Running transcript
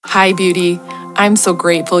Hi, Beauty. I'm so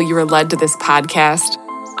grateful you were led to this podcast.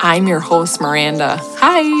 I'm your host, Miranda.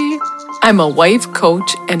 Hi. I'm a wife,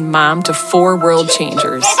 coach, and mom to 4 world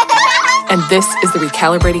changers. And this is the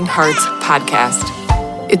Recalibrating Hearts podcast.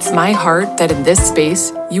 It's my heart that in this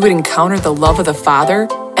space, you would encounter the love of the Father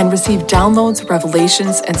and receive downloads,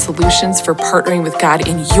 revelations, and solutions for partnering with God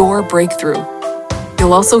in your breakthrough.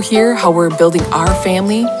 You'll also hear how we're building our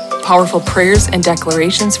family, powerful prayers and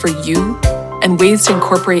declarations for you, and ways to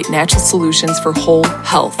incorporate natural solutions for whole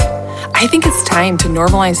health. I think it's time to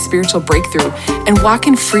normalize spiritual breakthrough and walk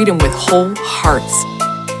in freedom with whole hearts.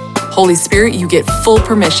 Holy Spirit, you get full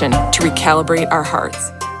permission to recalibrate our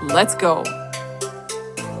hearts. Let's go.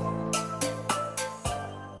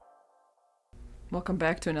 Welcome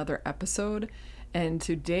back to another episode, and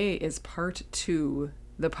today is part 2,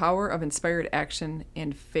 The Power of Inspired Action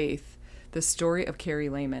and Faith, the story of Carrie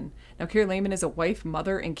Lehman. Now, Carrie Lehman is a wife,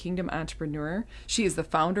 mother, and kingdom entrepreneur. She is the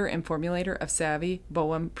founder and formulator of Savvy,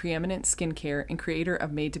 Boehm, Preeminent Skincare, and creator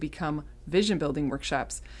of Made to Become vision building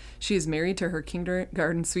workshops. She is married to her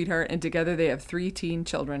kindergarten sweetheart, and together they have 3 teen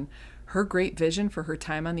children. Her great vision for her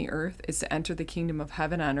time on the earth is to enter the kingdom of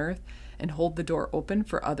heaven on earth and hold the door open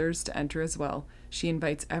for others to enter as well. She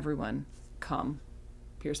invites everyone. Come.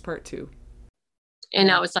 Here's part 2. And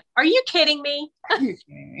I was like, are you kidding me? Are you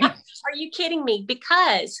kidding me? Are you kidding me?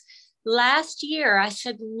 Because last year I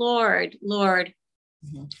said, Lord,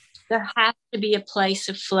 there has to be a place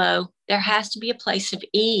of flow. There has to be a place of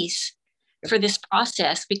ease for this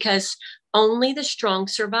process, because only the strong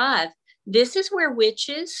survive. This is where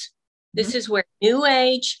witches, this is where New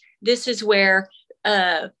Age, this is where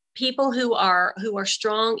people who are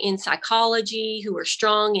strong in psychology, who are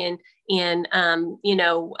strong in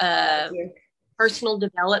personal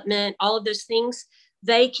development, all of those things,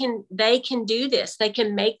 they can do this. They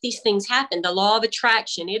can make these things happen. The law of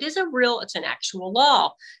attraction, it's an actual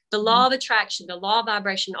law. The law of attraction, the law of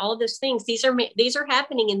vibration, all of those things, these are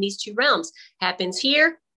happening in these 2 realms. Happens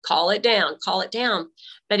here, call it down.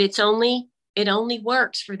 But it only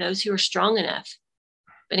works for those who are strong enough.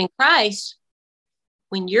 But in Christ,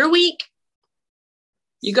 when you're weak,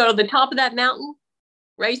 you go to the top of that mountain,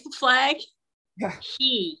 raise the flag. Yeah.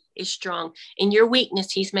 He is strong. In your weakness,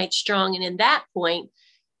 he's made strong. And in that point,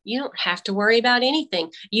 you don't have to worry about anything.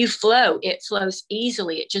 You flow. It flows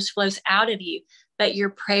easily. It just flows out of you. But your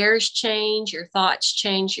prayers change, your thoughts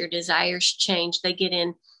change, your desires change. They get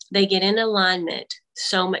in alignment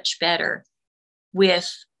so much better with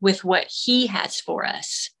what he has for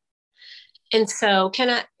us. And so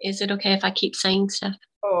is it okay if I keep saying stuff?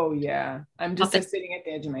 Oh yeah. I'm just sitting at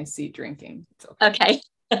the edge of my seat drinking. It's okay.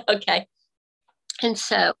 Okay. And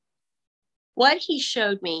so what he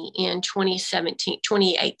showed me in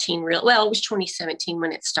 2018, it was 2017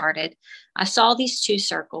 when it started. I saw these 2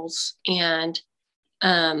 circles, and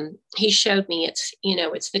he showed me it's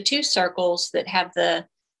the 2 circles that have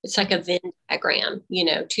it's like a Venn diagram,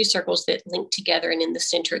 2 circles that link together. And in the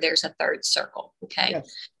center, there's a 3rd circle. Okay.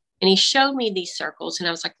 Yes. And he showed me these circles, and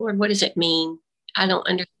I was like, Lord, what does it mean? I don't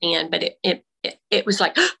understand, but it was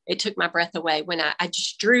like, it took my breath away when I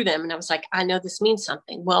just drew them. And I was like, I know this means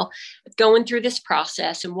something. Well, going through this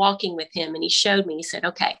process and walking with him, and he showed me, he said,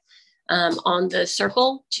 okay, on the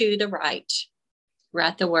circle to the right,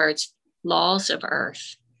 write the words laws of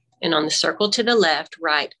earth. And on the circle to the left,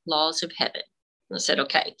 write laws of heaven. And I said,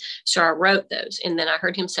 okay. So I wrote those. And then I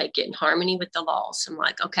heard him say, get in harmony with the laws. I'm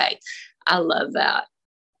like, okay, I love that.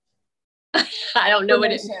 I don't know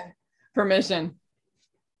what it means. Permission.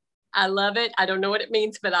 I love it. I don't know what it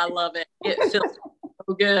means, but I love it. It feels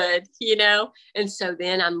so good, And so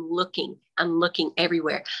then I'm looking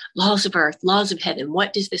everywhere. Laws of earth, laws of heaven.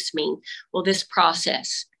 What does this mean? Well, this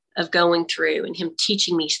process of going through and him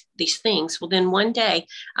teaching me these things. Well, then one day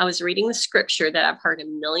I was reading the scripture that I've heard a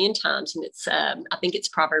million times, and it's I think it's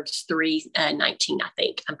Proverbs 3:19.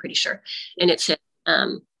 I'm pretty sure, and it says,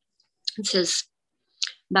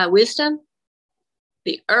 by wisdom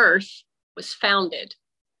the earth was founded.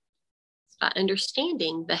 By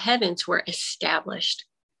understanding, the heavens were established.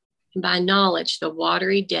 And by knowledge, the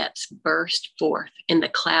watery depths burst forth, and the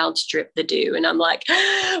clouds drip the dew. And I'm like, what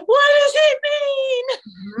does it mean?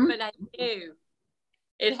 Mm-hmm. But I knew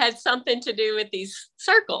it had something to do with these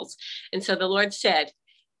circles. And so the Lord said,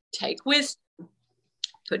 take wisdom,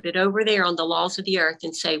 put it over there on the laws of the earth,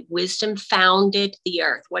 and say, wisdom founded the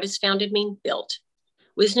earth. What does founded mean? Built.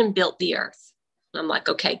 Wisdom built the earth. And I'm like,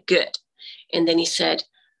 okay, good. And then he said,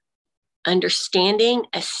 understanding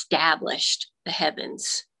established the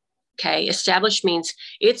heavens. Okay. Established means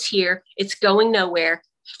it's here. It's going nowhere.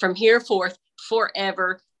 From here forth,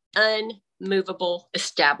 forever, unmovable,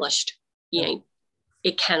 established.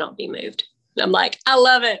 It cannot be moved. And I'm like, I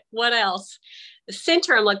love it. What else? The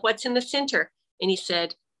center. I'm like, what's in the center? And he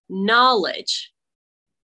said, knowledge.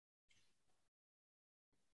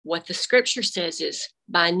 What the scripture says is,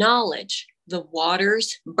 by knowledge, the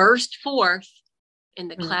waters burst forth and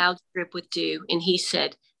the clouds drip with dew. And he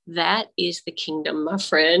said, that is the kingdom, my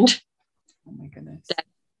friend. Oh my goodness. That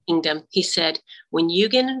kingdom. He said, when you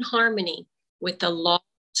get in harmony with the laws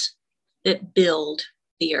that build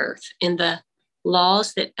the earth and the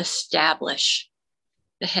laws that establish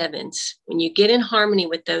the heavens, when you get in harmony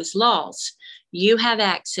with those laws, you have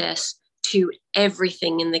access to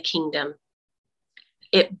everything in the kingdom.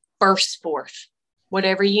 It bursts forth.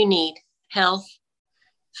 Whatever you need, health,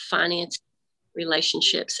 finance,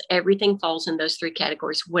 relationships, everything falls in those three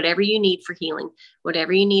categories. Whatever you need for healing,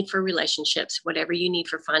 whatever you need for relationships, whatever you need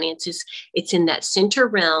for finances, it's in that center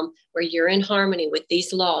realm where you're in harmony with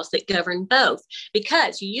these laws that govern both,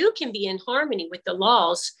 because you can be in harmony with the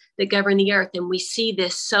laws that govern the earth. And we see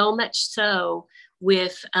this so much so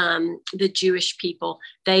with the Jewish people.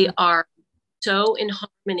 They are so in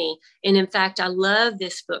harmony. And in fact, I love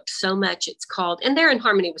this book so much. It's called, and they're in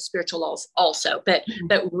harmony with spiritual laws also, but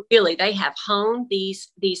really they have honed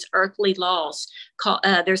these earthly laws.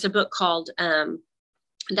 There's a book called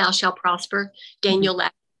Thou Shalt Prosper.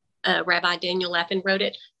 Rabbi Daniel Lappin wrote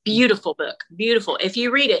it. Beautiful book, beautiful. If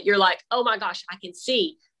you read it, you're like, oh my gosh, I can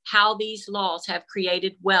see how these laws have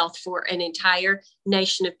created wealth for an entire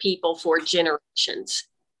nation of people for generations,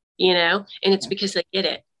 and it's because they get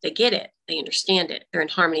it. They understand it. They're in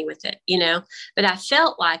harmony with it, but I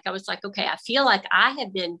felt like, I was like, okay, I feel like I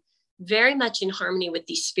have been very much in harmony with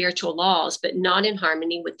these spiritual laws, but not in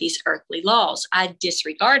harmony with these earthly laws. I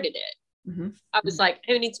disregarded it. Mm-hmm. I was like,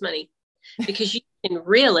 who needs money? Because you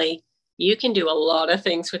can do a lot of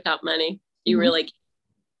things without money. You really can.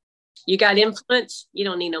 You got influence, you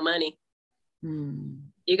don't need no money.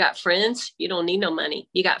 You got friends, you don't need no money.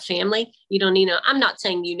 You got family, you don't need I'm not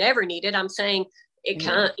saying you never need it. I'm saying it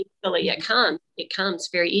comes easily. It comes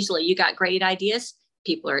very easily. You got great ideas,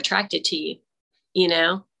 people are attracted to you,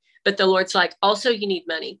 but the Lord's like, also you need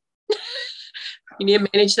money. You need to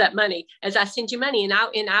manage that money as I send you money. And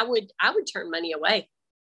I would turn money away.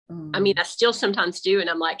 I mean, I still sometimes do. And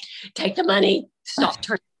I'm like, take the money, stop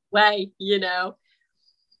turning away, You're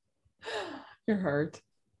hurt.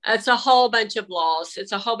 It's a whole bunch of laws.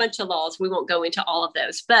 We won't go into all of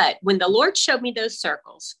those. But when the Lord showed me those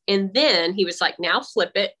circles, and then he was like, now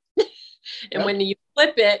flip it. And when you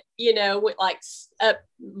flip it, with like up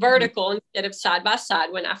vertical instead of side by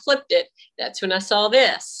side, when I flipped it, that's when I saw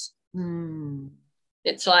this.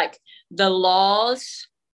 It's like the laws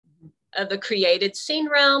of the created seen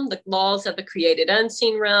realm, the laws of the created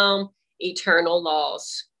unseen realm, eternal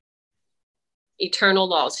laws.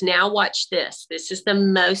 Now watch this. This is the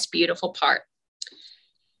most beautiful part.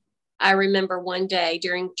 I remember one day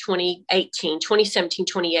during 2017,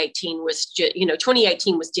 2018 was,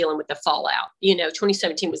 2018 was dealing with the fallout.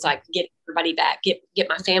 2017 was like, get everybody back, get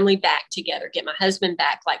my family back together, get my husband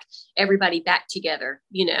back, like everybody back together,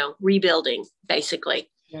 rebuilding basically.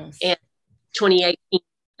 Yes. And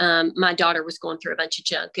 2018, my daughter was going through a bunch of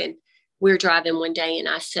junk, and we were driving one day, and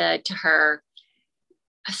I said to her,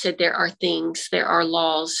 there are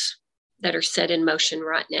laws that are set in motion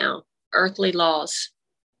right now, earthly laws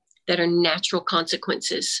that are natural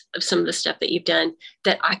consequences of some of the stuff that you've done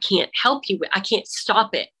that I can't help you with. I can't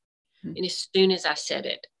stop it. And as soon as I said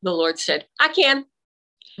it, the Lord said, I can.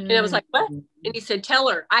 And I was like, what? And he said, tell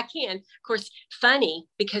her I can. Of course, funny,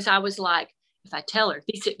 because I was like, if I tell her,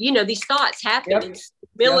 these thoughts happen in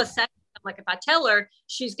milliseconds. I'm like, if I tell her,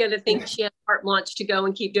 she's going to think she has carte blanche to go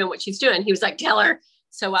and keep doing what she's doing. He was like, tell her.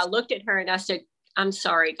 So I looked at her and I said, I'm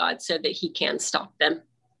sorry, God said that he can stop them.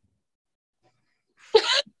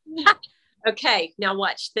 Okay, now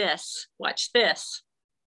watch this.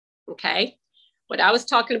 Okay. What I was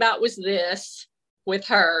talking about was this with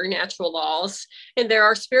her natural laws. And there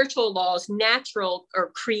are spiritual laws, natural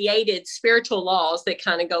or created spiritual laws that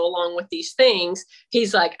kind of go along with these things.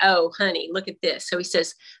 He's like, oh, honey, look at this. So he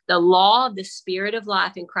says, the law of the spirit of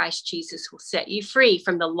life in Christ Jesus will set you free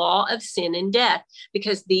from the law of sin and death,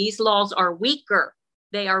 because these laws are weaker.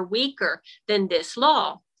 They are weaker than this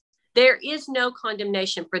law. There is no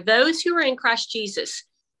condemnation for those who are in Christ Jesus.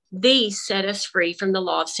 These set us free from the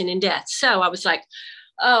law of sin and death. So I was like,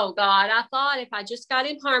 oh God, I thought if I just got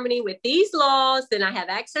in harmony with these laws, then I have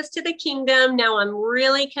access to the kingdom. Now I'm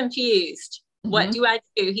really confused. What do I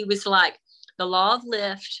do? He was like, the law of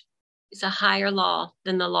lift is a higher law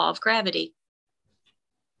than the law of gravity.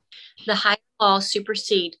 The higher laws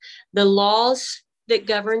supersede. The laws that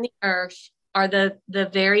govern the earth are the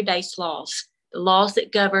very base laws, the laws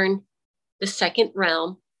that govern the second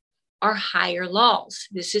realm, are higher laws.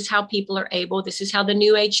 This is how people are able, this is how the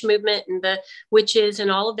New Age movement and the witches and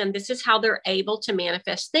all of them, this is how they're able to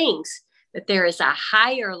manifest things. That there is a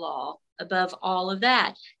higher law above all of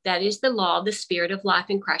that. That is the law of the Spirit of life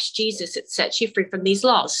in Christ Jesus. It sets you free from these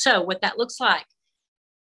laws. So what that looks like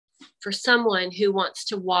for someone who wants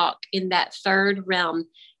to walk in that third realm,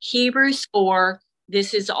 Hebrews 4,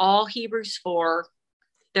 this is all Hebrews 4.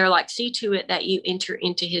 They're like, see to it that you enter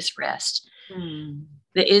into his rest.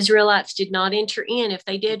 The Israelites did not enter in. If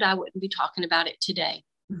they did, I wouldn't be talking about it today.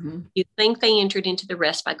 You think they entered into the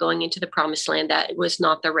rest by going into the promised land. That was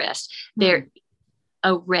not the rest. There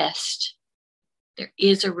a rest. There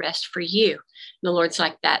is a rest for you. And the Lord's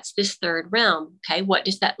like, that's this third realm. Okay, what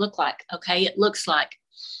does that look like? Okay, it looks like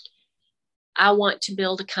I want to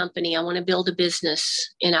build a company. I want to build a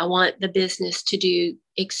business, and I want the business to do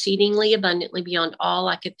exceedingly abundantly beyond all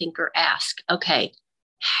I could think or ask. Okay,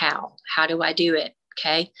 how? How do I do it?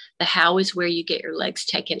 Okay, the how is where you get your legs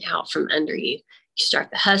taken out from under you. You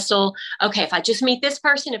start the hustle. Okay, if I just meet this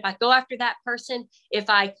person, if I go after that person, if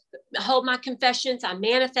I hold my confessions, I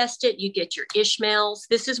manifest it, you get your Ishmaels.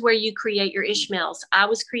 This is where you create your Ishmaels. I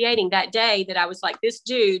was creating that day that I was like, this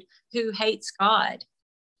dude who hates God.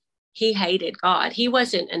 He hated God. He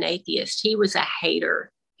wasn't an atheist. He was a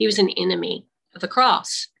hater. He was an enemy of the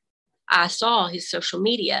cross. I saw his social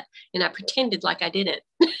media and I pretended like I didn't.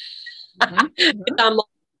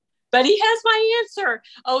 But he has my answer.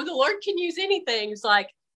 Oh, the Lord can use anything. It's like,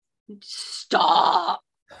 stop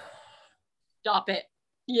it,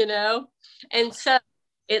 you know? And so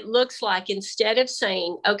it looks like instead of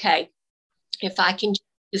saying, okay, if I can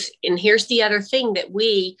just, and here's the other thing that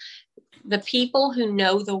the people who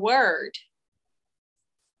know the word,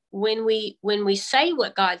 when we say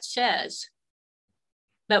what God says,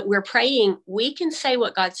 but we're praying, we can say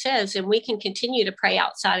what God says and we can continue to pray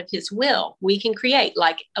outside of his will. We can create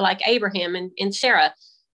like Abraham and Sarah.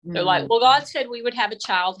 They're like, well, God said we would have a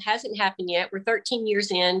child. Hasn't happened yet. We're 13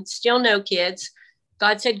 years in, still no kids.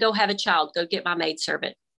 God said, go have a child. Go get my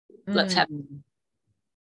maidservant. Let's have.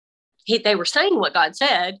 They were saying what God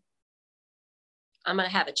said. I'm going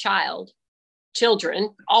to have a child,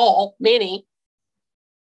 children, many.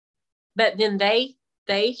 But then they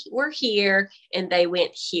were here and they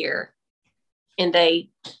went here and they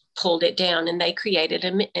pulled it down and they created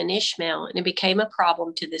an Ishmael, and it became a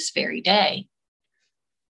problem to this very day.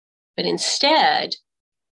 But instead,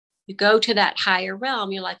 you go to that higher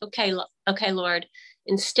realm. You're like, okay, Lord,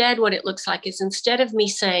 instead, what it looks like is instead of me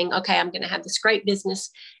saying, okay, I'm going to have this great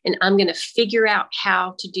business and I'm going to figure out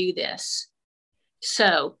how to do this.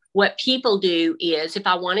 So what people do is if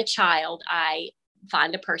I want a child, I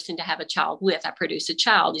find a person to have a child with. I produce a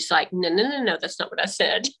child. It's like, no, that's not what I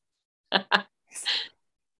said.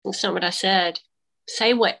 That's not what I said.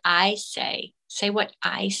 Say what I say. Say what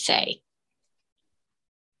I say.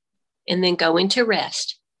 And then go into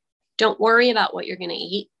rest. Don't worry about what you're going to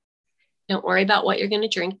eat. Don't worry about what you're going to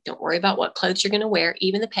drink. Don't worry about what clothes you're going to wear.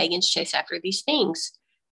 Even the pagans chase after these things.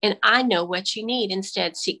 And I know what you need.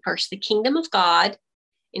 Instead, seek first the kingdom of God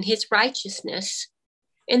and his righteousness.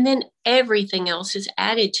 And then everything else is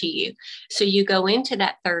added to you. So you go into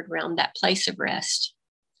that third realm, that place of rest.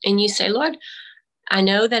 And you say, Lord, I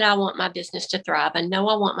know that I want my business to thrive. I know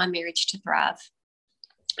I want my marriage to thrive.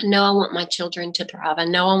 I know I want my children to thrive. I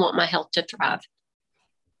know I want my health to thrive.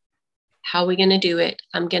 How are we going to do it?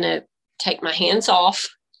 I'm going to take my hands off.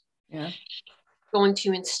 Yeah. Going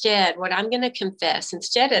to instead, what I'm going to confess,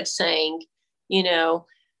 instead of saying,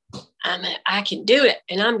 I can do it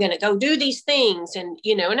and I'm going to go do these things. And,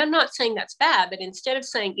 and I'm not saying that's bad, but instead of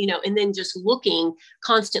saying, and then just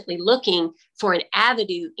constantly looking for an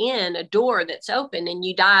avenue in, a door that's open, and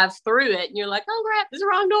you dive through it and you're like, oh crap, it's the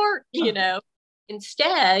wrong door,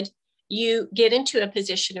 Instead, you get into a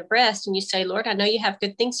position of rest and you say, Lord, I know you have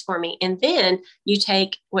good things for me. And then you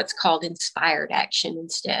take what's called inspired action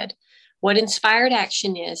instead. What inspired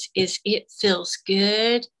action is it feels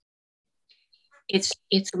good. It's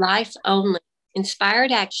life only.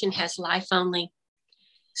 Inspired action has life only.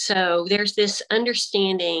 So there's this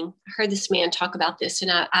understanding. I heard this man talk about this,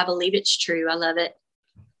 and I believe it's true. I love it.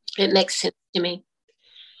 It makes sense to me.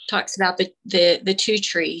 Talks about the two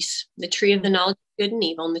trees, the tree of the knowledge of good and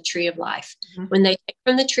evil and the tree of life. Mm-hmm. When they take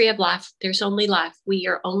from the tree of life, there's only life. We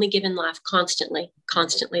are only given life constantly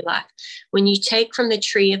life. When you take from the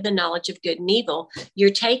tree of the knowledge of good and evil, you're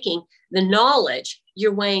taking the knowledge,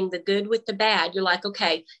 you're weighing the good with the bad. You're like,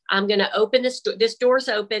 okay, I'm going to open this door. This door's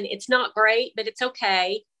open. It's not great, but it's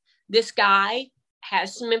okay. This guy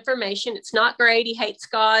has some information. It's not great. He hates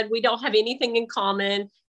God. We don't have anything in common.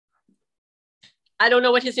 I don't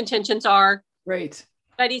know what his intentions are. Right.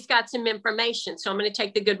 but he's got some information. So I'm going to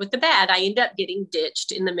take the good with the bad. I end up getting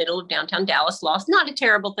ditched in the middle of downtown Dallas, lost. Not a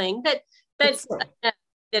terrible thing, but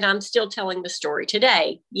that I'm still telling the story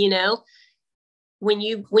today. You know, when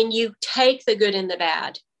you take the good and the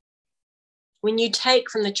bad, when you take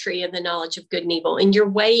from the tree of the knowledge of good and evil, and you're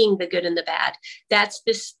weighing the good and the bad, that's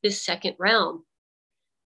this second realm.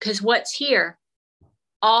 Because what's here?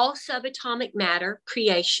 All subatomic matter,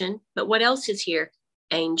 creation, but what else is here?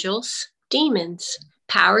 Angels, demons,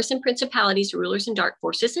 powers and principalities, rulers and dark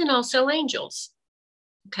forces, and also angels.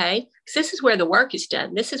 Okay? Because this is where the work is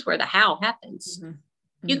done. This is where the how happens. Mm-hmm.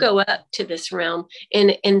 You go up to this realm.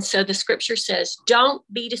 And so the scripture says, don't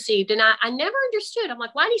be deceived. And I never understood. I'm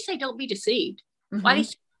like, why do you say don't be deceived? Mm-hmm. Why do you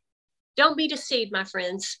say, don't be deceived, my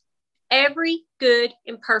friends? Every good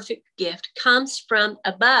and perfect gift comes from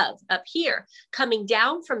above, up here, coming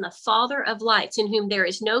down from the Father of lights, in whom there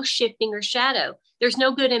is no shifting or shadow. There's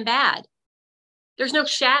no good and bad. There's no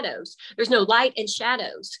shadows. There's no light and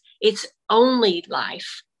shadows. It's only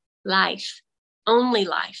life, only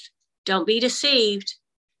life. Don't be deceived.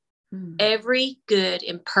 Every good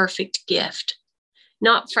and perfect gift,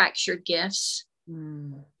 not fractured gifts.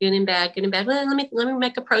 Good and bad, good and bad. Well, let me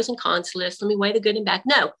make a pros and cons list. Let me weigh the good and bad.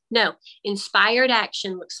 No. Inspired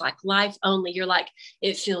action looks like life only. You're like,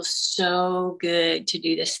 it feels so good to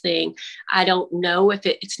do this thing. I don't know if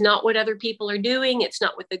it's not what other people are doing. It's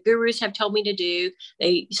not what the gurus have told me to do.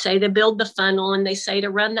 They say to build the funnel, and they say to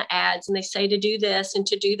run the ads, and they say to do this and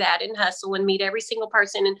to do that and hustle and meet every single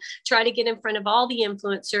person and try to get in front of all the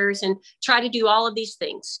influencers and try to do all of these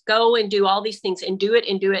things. Go and do all these things and do it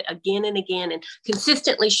again and again and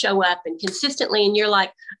consistently show up and consistently. And you're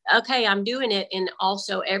like, okay, I'm doing it. And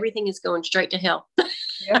also everything is going straight to hell.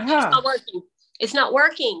 It's not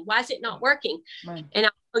working. Why is it not working? Right. And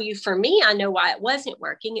I'll tell you, for me, I know why it wasn't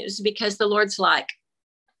working. It was because the Lord's like,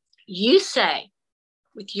 you say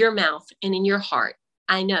with your mouth and in your heart,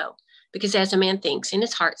 I know, because as a man thinks in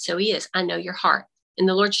his heart, so he is. I know your heart. And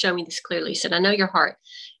the Lord showed me this clearly. He said, I know your heart.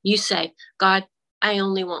 You say, God, I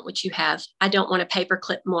only want what you have. I don't want a paper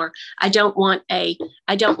clip more. I don't want a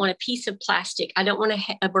piece of plastic. I don't want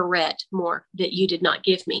a barrette more that you did not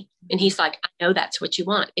give me. And he's like, I know that's what you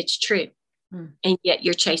want. It's true. And yet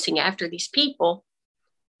you're chasing after these people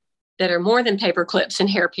that are more than paper clips and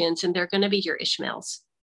hairpins, and they're going to be your Ishmaels.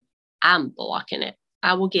 I'm blocking it.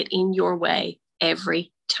 I will get in your way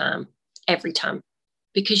every time,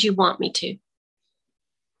 because you want me to.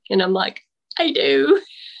 And I'm like, I do.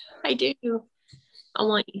 I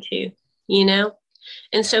want you to, you know?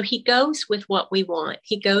 And so he goes with what we want.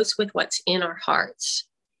 He goes with what's in our hearts,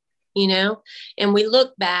 you know? And we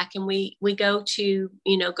look back and we go to,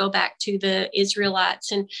 go back to the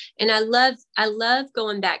Israelites. And I love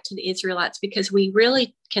going back to the Israelites, because we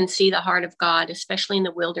really can see the heart of God, especially in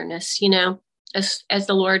the wilderness, as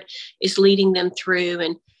the Lord is leading them through.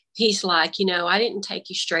 And he's like, I didn't take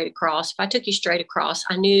you straight across. If I took you straight across,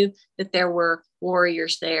 I knew that there were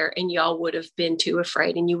warriors there, and y'all would have been too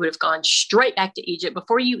afraid, and you would have gone straight back to Egypt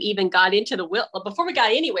before you even got into before we got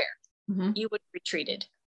anywhere. You would have retreated.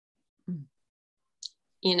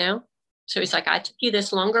 So he's like, I took you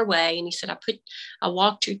this longer way. And he said, I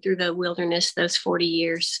walked you through the wilderness those 40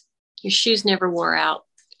 years. Your shoes never wore out.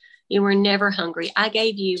 You were never hungry. I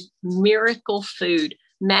gave you miracle food,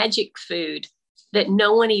 magic food that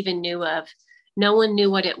no one even knew of. No one knew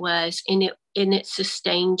what it was. And it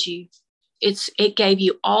sustained you. It gave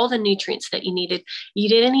you all the nutrients that you needed. You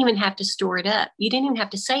didn't even have to store it up. You didn't even have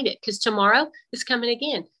to save it, because tomorrow it's coming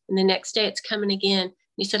again. And the next day it's coming again. And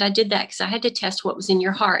he said, I did that because I had to test what was in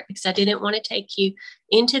your heart, because I didn't want to take you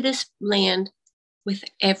into this land with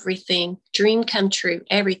everything, dream come true,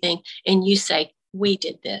 everything. And you say, we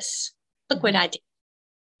did this. Look what I did.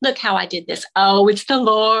 Look how I did this. Oh, it's the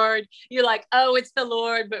Lord. You're like, oh, it's the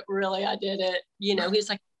Lord, but really I did it. He was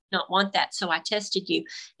like, not want that. So I tested you.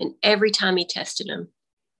 And every time he tested them,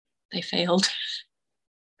 they failed.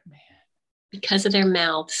 Man. Because of their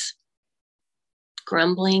mouths,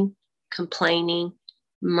 grumbling, complaining,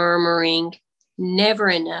 murmuring, never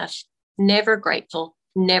enough, never grateful,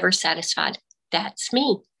 never satisfied. That's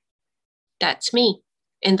me.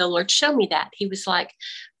 And the Lord showed me that. He was like,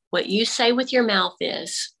 what you say with your mouth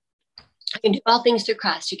is, I can do all things through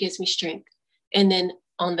Christ who gives me strength. And then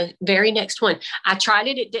on the very next one, I tried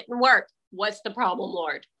it. It didn't work. What's the problem,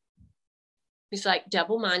 Lord? He's like,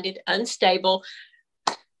 double-minded, unstable.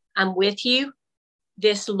 I'm with you.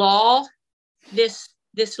 This law,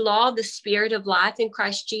 the spirit of life in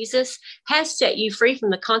Christ Jesus, has set you free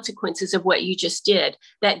from the consequences of what you just did.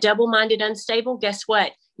 That double-minded, unstable, guess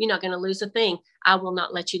what? You're not going to lose a thing. I will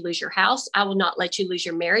not let you lose your house. I will not let you lose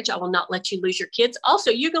your marriage. I will not let you lose your kids.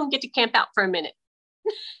 Also, you're going to get to camp out for a minute.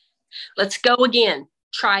 Let's go again.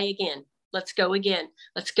 Try again. Let's go again.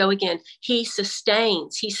 Let's go again. He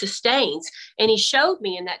sustains. He sustains. And he showed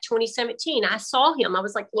me in that 2017. I saw him. I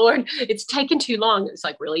was like, Lord, it's taken too long. It was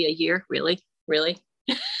like, really, a year? Really? Really?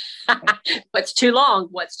 What's too long?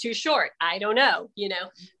 What's too short? I don't know,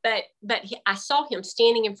 but I saw him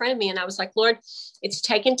standing in front of me and I was like, Lord, it's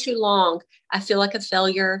taken too long. I feel like a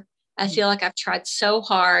failure. I feel like I've tried so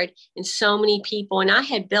hard and so many people. And I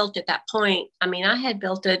had built at that point, I had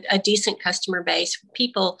built a decent customer base,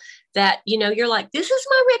 people that, you're like, this is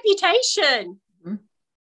my reputation. Mm-hmm.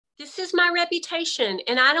 This is my reputation.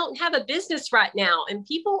 And I don't have a business right now. And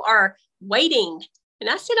people are waiting. And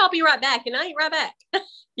I said, I'll be right back. And I ain't right back,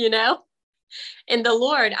 And the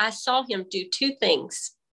Lord, I saw him do two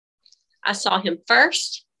things. I saw him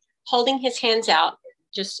first holding his hands out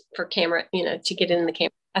just for camera, to get in the camera.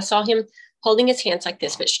 I saw him holding his hands like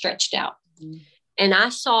this, but stretched out. Mm-hmm. And I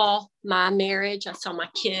saw my marriage. I saw my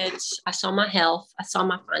kids. I saw my health. I saw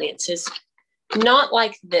my finances. Not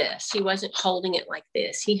like this. He wasn't holding it like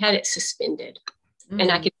this. He had it suspended. Mm-hmm.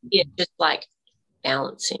 And I could see it just like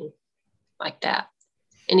balancing like that.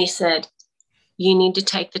 And he said, you need to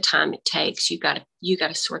take the time it takes. You got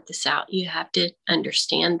to sort this out. You have to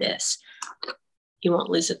understand this. You won't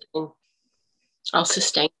lose a thing. I'll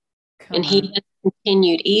sustain. And he has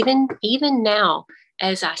continued even now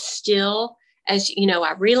I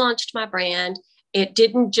relaunched my brand. It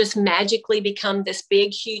didn't just magically become this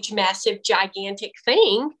big, huge, massive, gigantic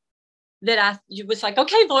thing that I was like,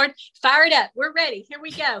 okay, Lord, fire it up. We're ready. Here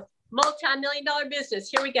we go. Multi-million-dollar business.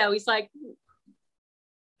 Here we go. He's like,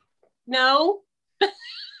 no,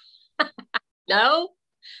 no,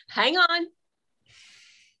 hang on.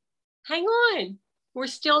 We're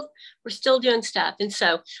still doing stuff. And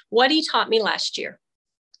so what he taught me last year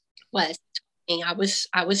was,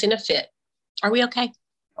 I was in a fit. Are we okay?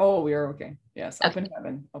 Oh, we are okay. Yes. Okay.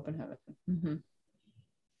 Open heaven. Mm-hmm.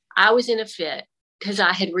 I was in a fit because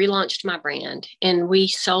I had relaunched my brand and we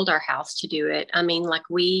sold our house to do it.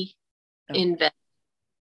 We invest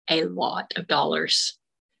a lot of dollars.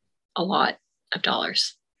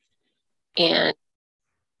 And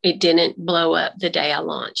it didn't blow up the day I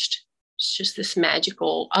launched. It's just this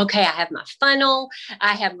magical, okay, I have my funnel.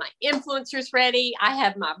 I have my influencers ready. I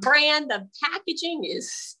have my brand. The packaging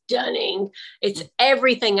is stunning. It's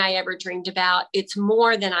everything I ever dreamed about. It's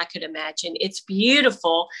more than I could imagine. It's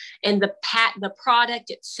beautiful. And the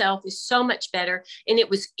product itself is so much better. And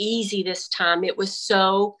it was easy this time. It was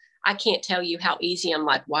so, I can't tell you how easy. I'm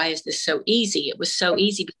like, why is this so easy? It was so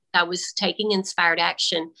easy because I was taking inspired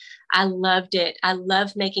action. I loved it. I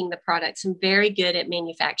love making the products. I'm very good at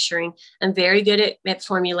manufacturing. I'm very good at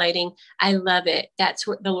formulating. I love it. That's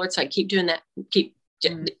what the Lord's like, keep doing that.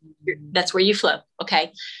 That's where you flow.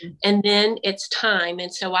 Okay. And then it's time.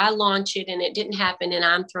 And so I launch it and it didn't happen. And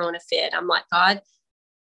I'm throwing a fit. I'm like, God,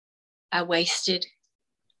 I wasted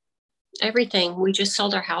everything. We just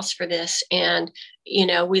sold our house for this. And,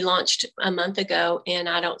 we launched a month ago and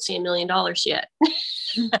I don't see $1 million yet,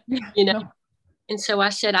 And so I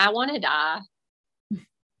said, I want to die.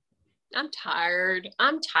 I'm tired.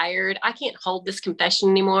 I can't hold this confession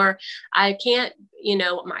anymore. I can't,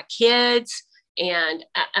 my kids, and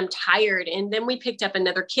I'm tired. And then we picked up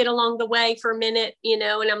another kid along the way for a minute, and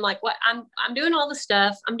I'm like, what? I'm doing all the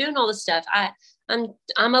stuff.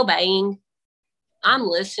 I'm obeying. I'm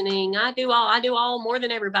listening. I do all more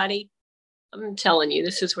than everybody. I'm telling you,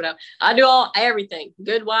 this is what I do everything.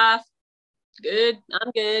 Good wife. Good.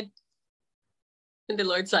 I'm good. And the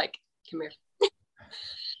Lord's like, come here.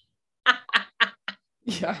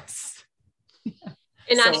 Yes.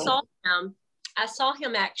 And so, I saw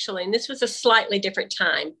him actually, and this was a slightly different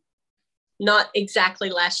time, not exactly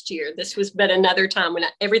last year. This was, but another time when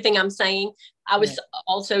everything I'm saying, I was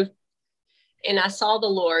also, and I saw the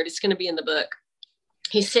Lord, it's going to be in the book.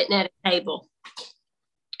 He's sitting at a table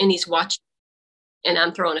and he's watching, and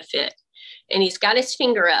I'm throwing a fit, and he's got his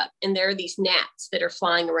finger up and there are these gnats that are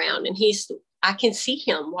flying around, and I can see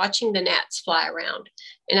him watching the gnats fly around,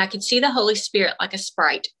 and I can see the Holy Spirit like a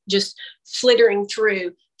sprite just flittering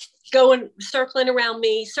through, circling around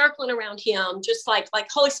me, circling around him, just like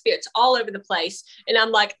Holy Spirit's all over the place. And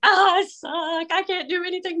I'm like, I suck. I can't do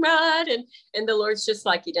anything right. And the Lord's just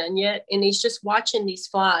like, you done yet? And he's just watching these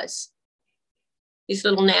flies, these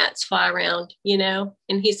little gnats fly around,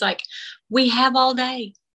 and he's like, we have all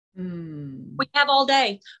day. We have all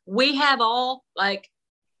day. We have all, I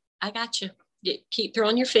got you. Keep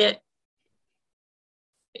throwing your fit.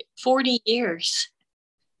 40 years.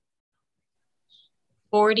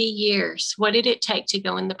 40 years. What did it take to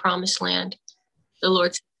go in the promised land? The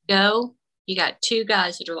Lord said, go. You got two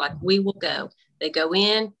guys that are like, we will go. They go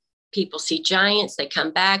in, People see giants. They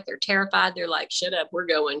come back. They're terrified. They're like, shut up. We're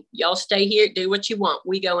going. Y'all stay here. Do what you want.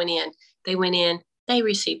 We going in. They went in. They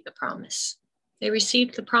received the promise. They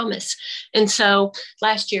received the promise. And so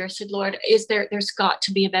last year I said, Lord, there's got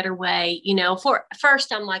to be a better way. For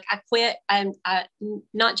first, I'm like, I quit. I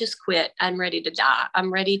not just quit. I'm ready to die.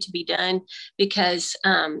 I'm ready to be done, because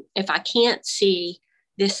if I can't see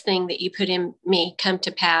this thing that you put in me come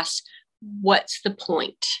to pass, what's the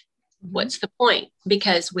point? What's the point?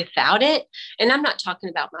 Because without it, and I'm not talking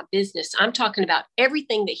about my business, I'm talking about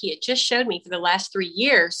everything that he had just showed me for the last 3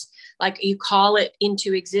 years, like you call it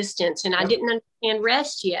into existence. And I didn't understand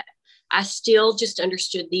rest yet. I still just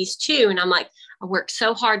understood these two. And I'm like, I worked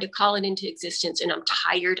so hard to call it into existence, and I'm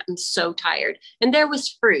tired. I'm so tired. And there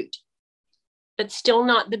was fruit, but still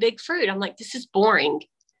not the big fruit. I'm like, this is boring.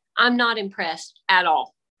 I'm not impressed at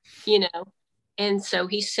all, And so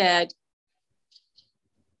he said,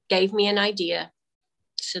 gave me an idea.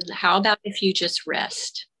 Said, how about if you just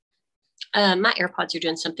rest? My AirPods are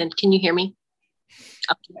doing something. Can you hear me?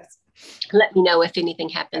 Okay. Yes. Let me know if anything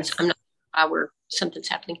happens. Yes. I'm not sure something's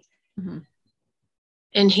happening. Mm-hmm.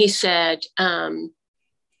 And he said, 30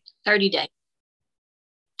 days.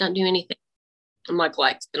 Don't do anything. I'm like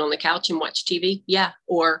sit on the couch and watch TV. Yeah.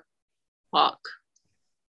 Or walk,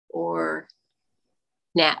 or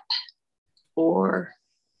nap, or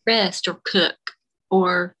rest, or cook,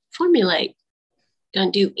 or formulate.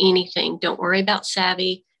 Don't do anything. Don't worry about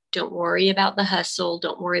savvy. Don't worry about the hustle.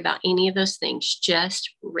 Don't worry about any of those things.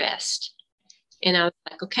 Just rest. And I was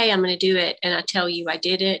like, okay, I'm going to do it. And I tell you, I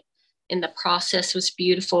did it. And the process was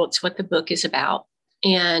beautiful. It's what the book is about.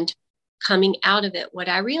 And coming out of it, what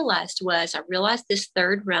I realized this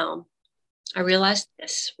third realm. I realized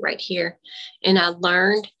this right here. And I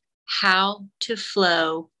learned how to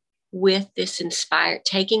flow with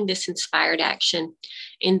taking this inspired action.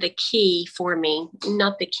 And the key for me,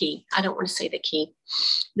 not the key, I don't want to say the key,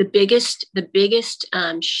 the biggest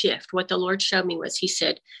shift, what the Lord showed me was, he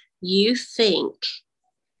said, you think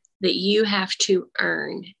that you have to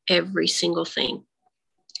earn every single thing.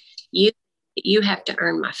 You have to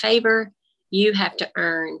earn my favor. You have to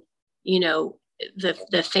earn,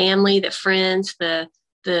 the family, the friends, the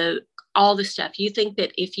all the stuff. You think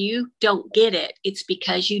that if you don't get it, it's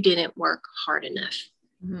because you didn't work hard enough.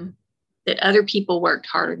 Mm-hmm. That other people worked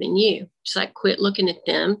harder than you. Just like, quit looking at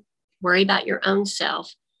them, worry about your own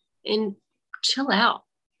self, and chill out.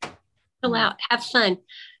 Chill out, have fun,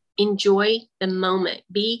 enjoy the moment,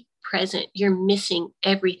 be present. You're missing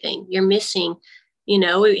everything. You're missing,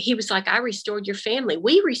 he was like, I restored your family.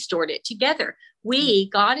 We restored it together.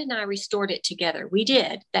 God and I restored it together. We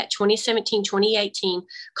did that 2017, 2018,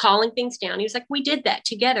 calling things down. He was like, we did that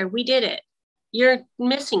together. We did it. You're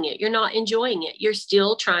missing it. You're not enjoying it. You're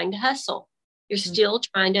still trying to hustle. You're still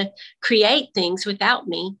trying to create things without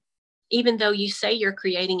me. Even though you say you're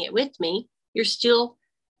creating it with me, you're still,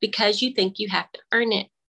 because you think you have to earn it.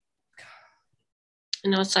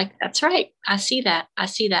 And I was like, that's right. I see that.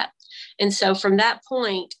 And so from that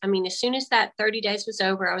point, as soon as that 30 days was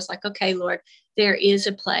over, I was like, okay, Lord, there is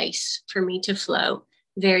a place for me to flow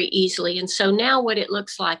very easily. And so now what it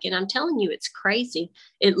looks like, and I'm telling you, it's crazy.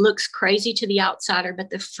 It looks crazy to the outsider, but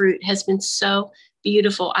the fruit has been so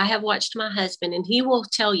beautiful. I have watched my husband, and he will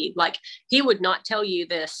tell you, he would not tell you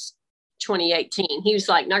this 2018. He was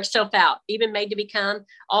like, knock yourself out, even made to become,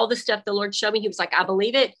 all the stuff the Lord showed me. He was like, I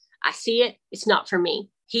believe it. I see it. It's not for me.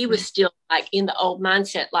 He was still in the old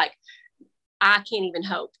mindset, I can't even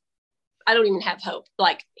hope. I don't even have hope.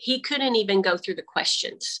 He couldn't even go through the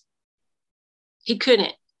questions. He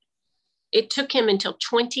couldn't. It took him until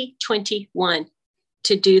 2021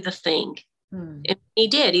 to do the thing. And he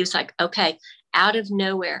did. He was like, okay, out of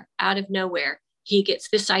nowhere, he gets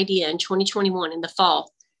this idea in 2021 in the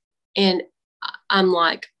fall. And I'm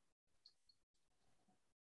like,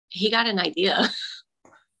 he got an idea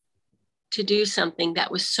to do something that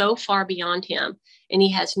was so far beyond him, and he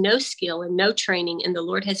has no skill and no training, and the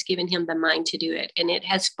Lord has given him the mind to do it. And it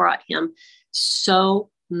has brought him so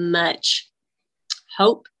much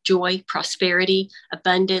hope, joy, prosperity,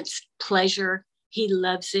 abundance, pleasure. He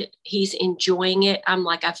loves it. He's enjoying it. I'm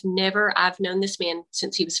like, I've known this man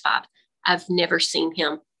since he was 5. I've never seen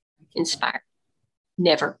him inspired.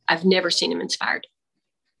 Never. I've never seen him inspired.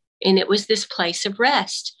 And it was this place of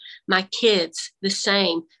rest. My kids, the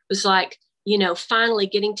same. It was like, finally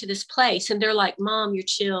getting to this place. And they're like, Mom, you're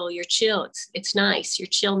chill. It's nice. You're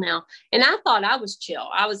chill now. And I thought I was chill.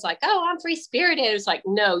 I was like, oh, I'm free spirited. It was like,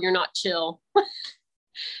 no, you're not chill. And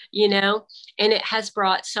it has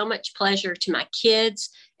brought so much pleasure to my kids,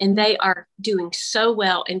 and they are doing so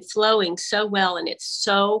well and flowing so well. And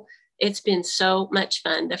it's been so much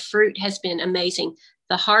fun. The fruit has been amazing.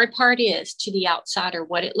 The hard part is, to the outsider,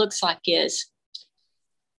 what it looks like is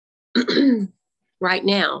right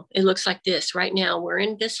now, it looks like this. Right now, we're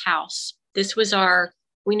in this house.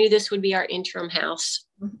 We knew this would be our interim house.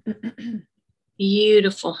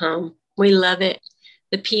 Beautiful home. We love it.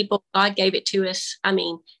 The people, God gave it to us. I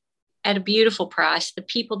mean, at a beautiful price. The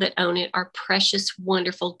people that own it are precious,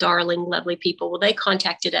 wonderful, darling, lovely people. Well, they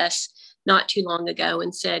contacted us not too long ago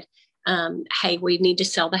and said, hey, we need to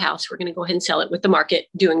sell the house. We're going to go ahead and sell it with the market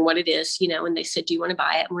doing what it is, and they said, do you want to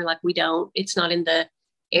buy it? And we're like, we don't. It's not in the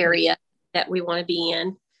area that we want to be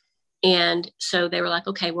in. And so they were like,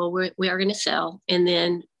 okay, well, we are going to sell. And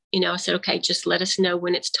then, I said, okay, just let us know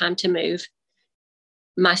when it's time to move.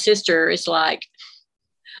 My sister is like,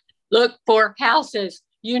 look for houses.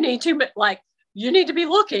 You need to be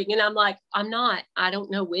looking. And I'm like, I'm not. I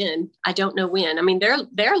don't know when. I mean,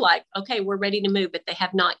 they're like, okay, we're ready to move, but they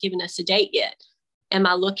have not given us a date yet. Am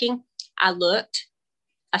I looking? I looked.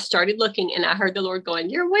 I started looking, and I heard the Lord going,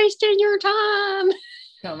 you're wasting your time.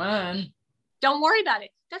 Come on. Don't worry about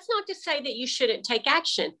it. That's not to say that you shouldn't take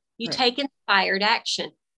action. You take inspired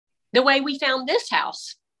action. The way we found this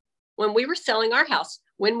house, when we were selling our house,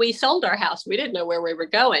 when we sold our house, we didn't know where we were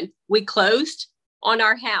going. We closed on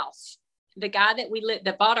our house. The guy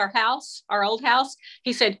that bought our house, our old house,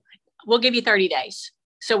 he said, we'll give you 30 days.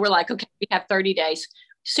 So we're like, okay, we have 30 days.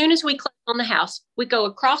 As soon as we close on the house, we go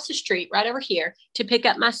across the street right over here to pick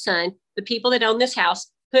up my son. The people that own this house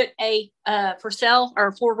put a for sale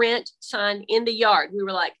or for rent sign in the yard. We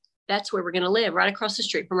were like, that's where we're going to live, right across the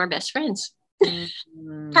street from our best friends.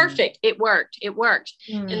 Mm-hmm. Perfect. It worked.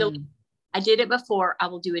 Mm-hmm. And I did it before. I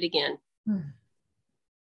will do it again. Mm-hmm.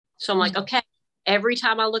 So I'm like, okay. Every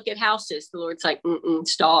time I look at houses, the Lord's like,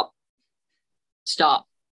 stop.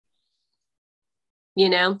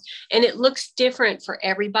 And it looks different for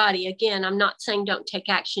everybody. Again, I'm not saying don't take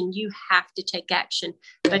action. You have to take action,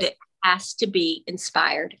 but it has to be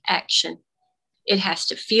inspired action. It has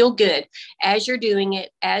to feel good as you're doing it,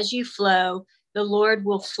 as you flow. The Lord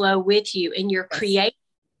will flow with you, and you're creating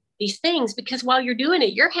these things because while you're doing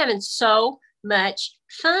it, you're having so much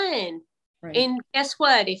fun. Right. And guess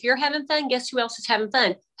what? If you're having fun, guess who else is having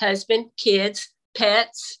fun? Husband, kids,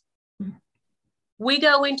 pets. We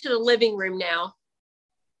go into the living room now.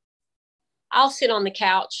 I'll sit on the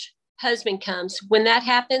couch. Husband comes. When that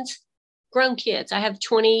happens, grown kids. I have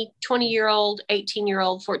 20-year-old,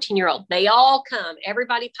 18-year-old, 14-year-old. They all come.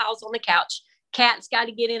 Everybody piles on the couch. Cat's got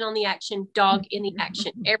to get in on the action. Dog in the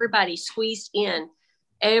action. Everybody squeezed in.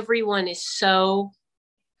 Everyone is so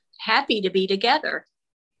happy to be together.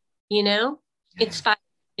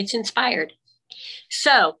 It's inspired.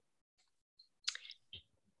 So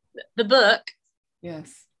the book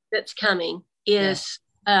that's coming is,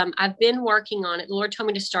 I've been working on it. The Lord told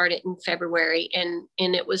me to start it in February. And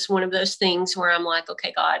it was one of those things where I'm like,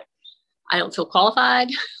 okay, God, I don't feel qualified.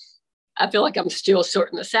 I feel like I'm still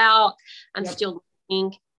sorting this out. I'm still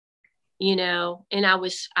learning, and I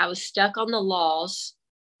was stuck on the laws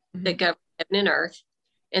that govern heaven and earth.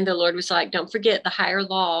 And the Lord was like, don't forget the higher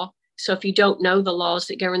law. So if you don't know the laws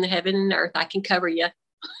that govern the heaven and earth, I can cover you.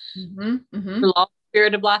 Mm-hmm, mm-hmm. The law,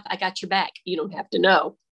 spirit of life, I got your back. You don't have to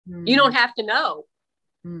know. Mm-hmm. You don't have to know.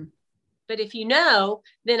 Mm-hmm. But if you know,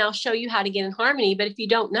 then I'll show you how to get in harmony. But if you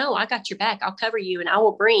don't know, I got your back. I'll cover you and I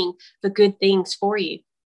will bring the good things for you.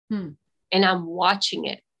 Mm-hmm. And I'm watching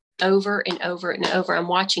it over and over and over. I'm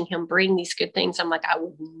watching him bring these good things. I'm like, I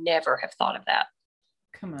would never have thought of that.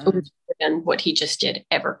 Come on. Done what he just did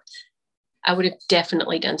ever. I would have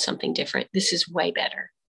definitely done something different. This is way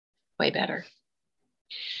better. Way better.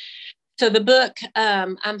 So the book,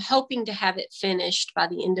 I'm hoping to have it finished by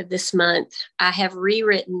the end of this month. I have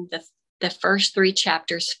rewritten the first 3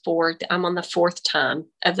 chapters I'm on the 4th time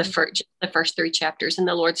of the first 3 chapters. And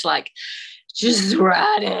the Lord's like, just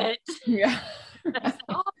write it. Yeah.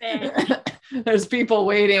 Stop it. There's people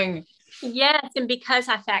waiting. Yes. And because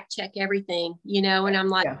I fact check everything, and I'm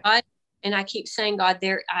like, God, and I keep saying, God,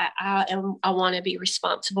 I want to be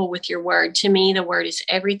responsible with your word. To me, the word is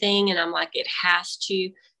everything. And I'm like, it has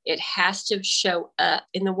to show up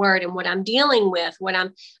in the word. And what I'm dealing with,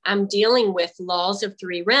 I'm dealing with laws of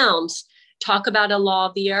 3 realms. Talk about a law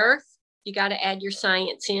of the earth. You got to add your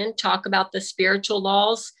science in. Talk about the spiritual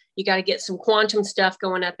laws. You got to get some quantum stuff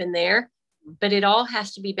going up in there, but it all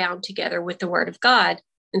has to be bound together with the word of God.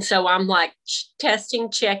 And so I'm like testing,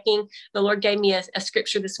 checking. The Lord gave me a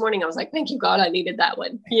scripture this morning. I was like, thank you, God. I needed that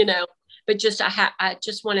one, but just, I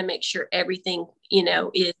just want to make sure everything,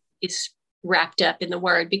 is wrapped up in the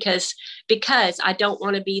word because I don't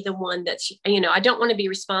want to be the one that's, I don't want to be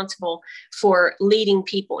responsible for leading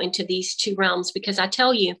people into these 2 realms, because I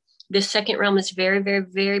tell you, This second realm is very, very,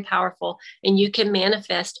 very powerful, and you can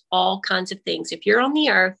manifest all kinds of things. If you're on the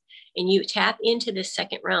earth and you tap into this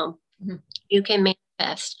second realm, you can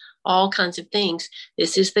manifest all kinds of things.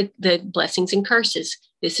 This is the blessings and curses.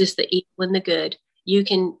 This is the evil and the good. You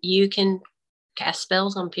can cast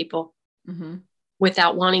spells on people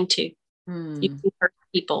without wanting to. You can hurt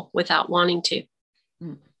people without wanting to.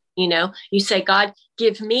 You know, you say, God,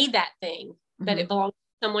 give me that thing that it belongs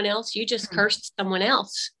to someone else. You just cursed someone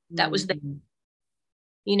else. That was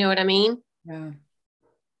you know what I mean? Yeah.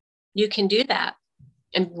 You can do that.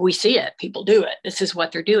 And we see it. People do it. This is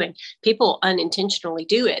what they're doing. People unintentionally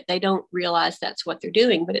do it. They don't realize that's what they're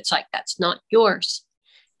doing, but it's like, that's not yours.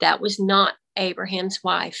 That was not Abraham's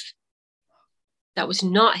wife. That was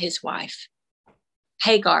not his wife.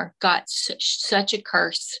 Hagar got such a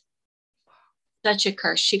curse. Such a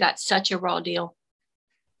curse. She got such a raw deal.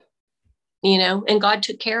 You know, and God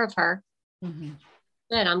took care of her.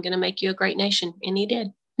 Said, I'm going to make you a great nation. And he did.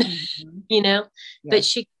 You know, but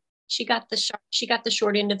she got the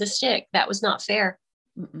short end of the stick. That was not fair.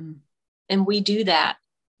 And we do that.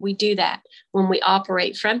 We do that when we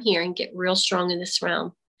operate from here and get real strong in this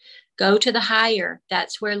realm. Go to the higher.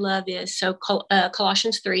 That's where love is. So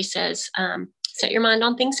Colossians 3 says, set your mind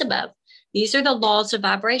on things above. These are the laws of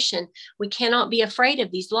vibration. We cannot be afraid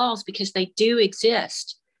of these laws because they do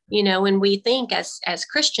exist. You know, and we think as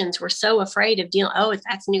Christians, we're so afraid of dealing,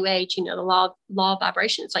 that's new age, you know, the law of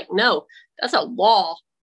vibration. It's like, no, that's a law.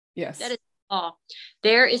 Yes. That is a law.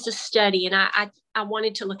 There is a study, and I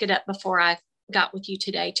wanted to look it up before I got with you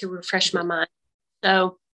today to refresh my mind.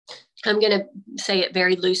 So I'm going to say it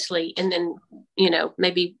very loosely, and then, you know,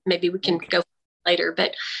 maybe we can go later.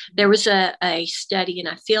 But there was a study, and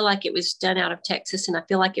I feel like it was done out of Texas, and I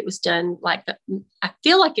feel like it was done I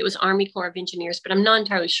feel like it was Army Corps of Engineers, but I'm not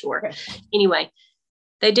entirely sure. Okay. Anyway,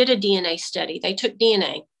 they did a DNA study. They took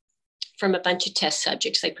DNA from a bunch of test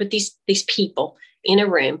subjects. They put these people in a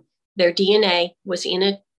room. Their DNA was in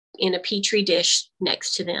a petri dish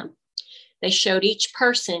next to them. They showed each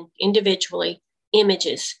person individually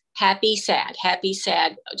images, happy, sad,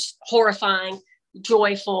 horrifying,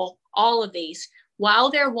 joyful, all of these.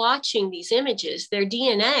 While they're watching these images, their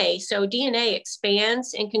DNA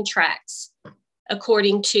expands and contracts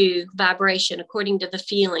according to vibration, according to the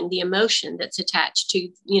feeling, the emotion that's attached to,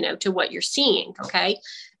 you know, to what you're seeing. Okay.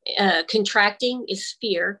 Contracting is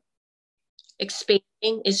fear.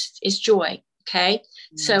 Expanding is joy. Okay.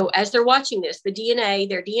 So as they're watching this, their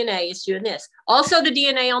DNA is doing this. Also, the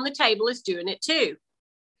DNA on the table is doing it too.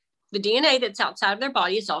 The DNA that's outside of their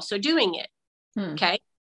body is also doing it. Okay.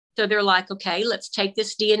 So they're like, okay, let's take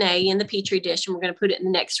this DNA in the petri dish and we're going to put it in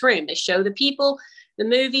the next room. They show the people, the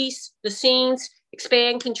movies, the scenes,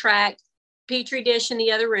 expand, contract, petri dish in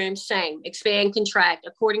the other room, same, expand, contract,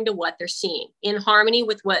 according to what they're seeing, in harmony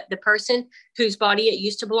with what the person whose body it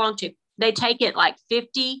used to belong to. They take it like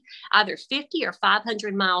either 50 or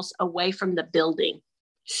 500 miles away from the building.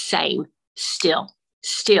 Same, still.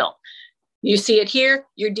 You see it here,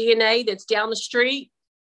 your DNA that's down the street,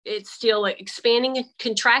 it's still expanding and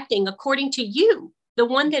contracting according to you, the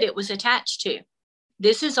one that it was attached to.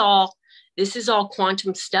 This is all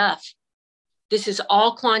quantum stuff. This is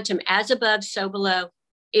all quantum, as above, so below.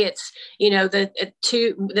 It's, you know, the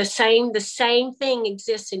same thing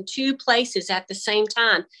exists in two places at the same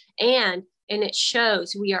time. And it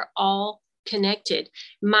shows we are all connected.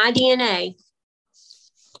 My DNA,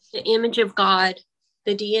 the image of God,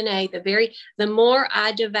 the DNA, the more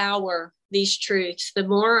I devour these truths, the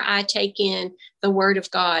more I take in the word of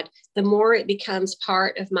God, the more it becomes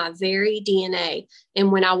part of my very DNA.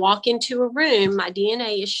 And when I walk into a room, my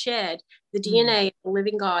DNA is shed. The DNA of the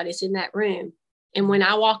living God is in that room. And when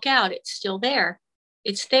I walk out, it's still there.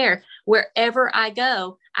 It's there. Wherever I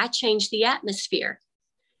go, I change the atmosphere.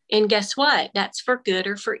 And guess what? That's for good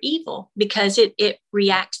or for evil, because it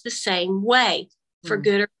reacts the same way for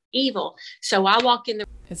good or evil. So I walk in the...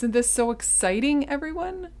 Isn't this so exciting,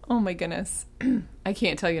 everyone? Oh my goodness. I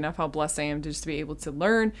can't tell you enough how blessed I am just to be able to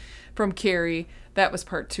learn from Carrie. That was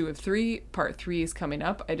part 2 of 3. Part 3 is coming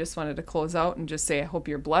up. I just wanted to close out and just say I hope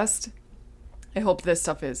you're blessed. I hope this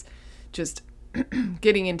stuff is just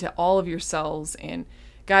getting into all of your cells, and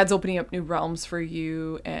God's opening up new realms for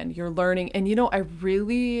you, and you're learning. And, you know, I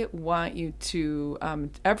really want you to,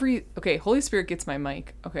 Holy Spirit gets my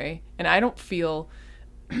mic, okay? And I don't feel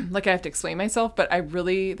like I have to explain myself, but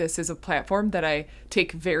this is a platform that I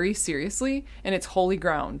take very seriously, and it's holy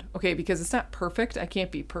ground, okay? Because it's not perfect. I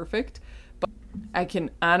can't be perfect, but I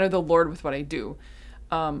can honor the Lord with what I do.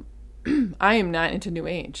 I am not into New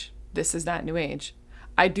Age. This is not New Age.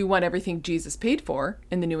 I do want everything Jesus paid for,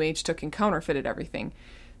 and the New Age took and counterfeited everything.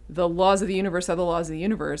 the laws of the universe are the laws of the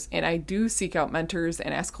universe. And I do seek out mentors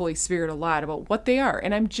and ask Holy Spirit a lot about what they are.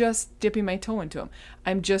 And I'm just dipping my toe into them.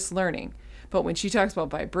 I'm just learning. But when she talks about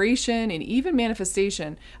vibration and even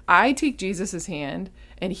manifestation, I take Jesus's hand,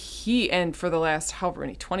 and for the last however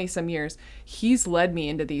many 20 some years, he's led me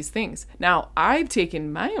into these things. Now I've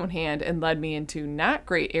taken my own hand and led me into not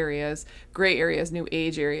gray areas, new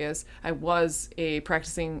age areas. I was a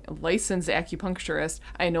practicing licensed acupuncturist.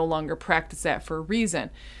 I no longer practice that for a reason.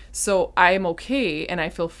 So I am okay, and I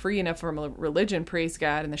feel free enough from religion, praise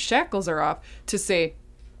God, and the shackles are off to say,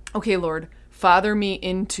 okay, Lord, father me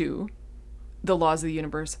into the laws of the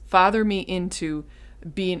universe. Father me into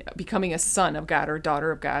becoming a son of God or a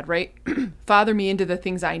daughter of God, right? Father me into the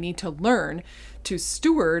things I need to learn to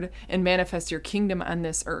steward and manifest your kingdom on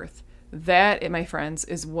this earth. That, my friends,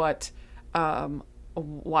 is what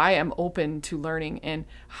why I'm open to learning, and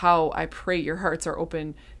how I pray your hearts are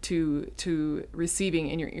open to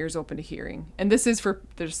receiving and your ears open to hearing. And this is for,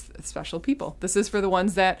 there's special people. This is for the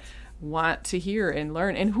ones that want to hear and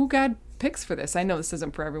learn, and who God picks for this. I know this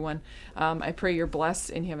isn't for everyone. I pray you're blessed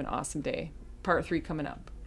and you have an awesome day. Part 3 coming up.